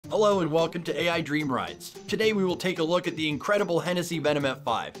Hello and welcome to AI Dream Rides. Today we will take a look at the incredible Hennessey Venom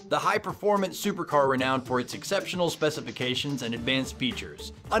F5, the high-performance supercar renowned for its exceptional specifications and advanced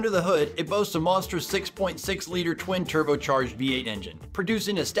features. Under the hood, it boasts a monstrous 6.6-liter twin-turbocharged V8 engine,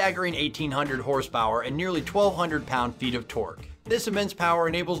 producing a staggering 1,800 horsepower and nearly 1,200 pound-feet of torque. This immense power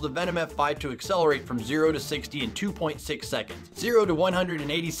enables the Venom F5 to accelerate from 0 to 60 in 2.6 seconds, 0 to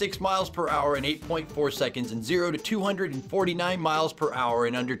 186 miles per hour in 8.4 seconds, and 0 to 249 miles per hour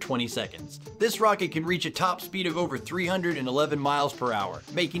in under 20 seconds. This rocket can reach a top speed of over 311 miles per hour,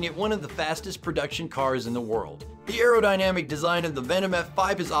 making it one of the fastest production cars in the world. The aerodynamic design of the Venom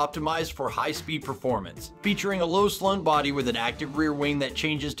F5 is optimized for high-speed performance, featuring a low-slung body with an active rear wing that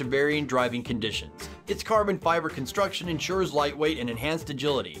changes to varying driving conditions. Its carbon fiber construction ensures lightweight and enhanced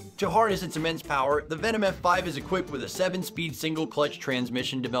agility. To harness its immense power, the Venom F5 is equipped with a 7-speed single-clutch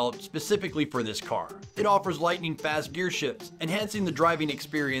transmission developed specifically for this car. It offers lightning-fast gear shifts, enhancing the driving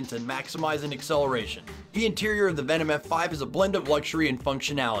experience and maximizing acceleration. The interior of the Venom F5 is a blend of luxury and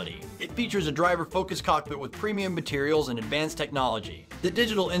functionality. It features a driver-focused cockpit with premium materials and advanced technology. The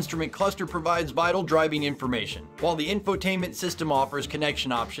digital instrument cluster provides vital driving information, while the infotainment system offers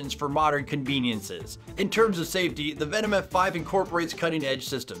connection options for modern conveniences. In terms of safety, the Venom F5 incorporates cutting-edge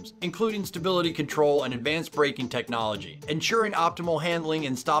systems, including stability control and advanced braking technology, ensuring optimal handling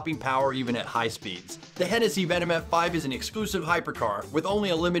and stopping power even at high speeds. The Hennessey Venom F5 is an exclusive hypercar with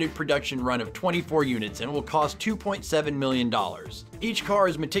only a limited production run of 24 units and will cost $2.7 million. Each car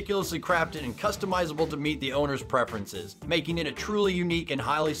is meticulously crafted and customizable to meet the owner's preferences, making it a truly unique and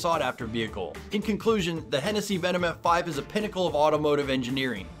highly sought-after vehicle. In conclusion, the Hennessey Venom F5 is a pinnacle of automotive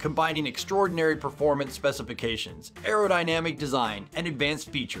engineering, combining extraordinary performance specifications, aerodynamic design, and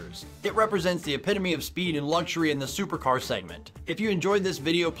advanced features. It represents the epitome of speed and luxury in the supercar segment. If you enjoyed this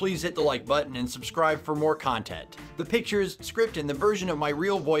video, please hit the like button and subscribe for more content. The pictures, script, and the version of my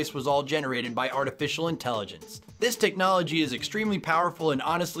real voice was all generated by artificial intelligence. This technology is extremely powerful and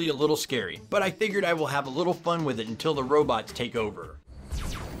honestly a little scary, but I figured I will have a little fun with it until the robots take over.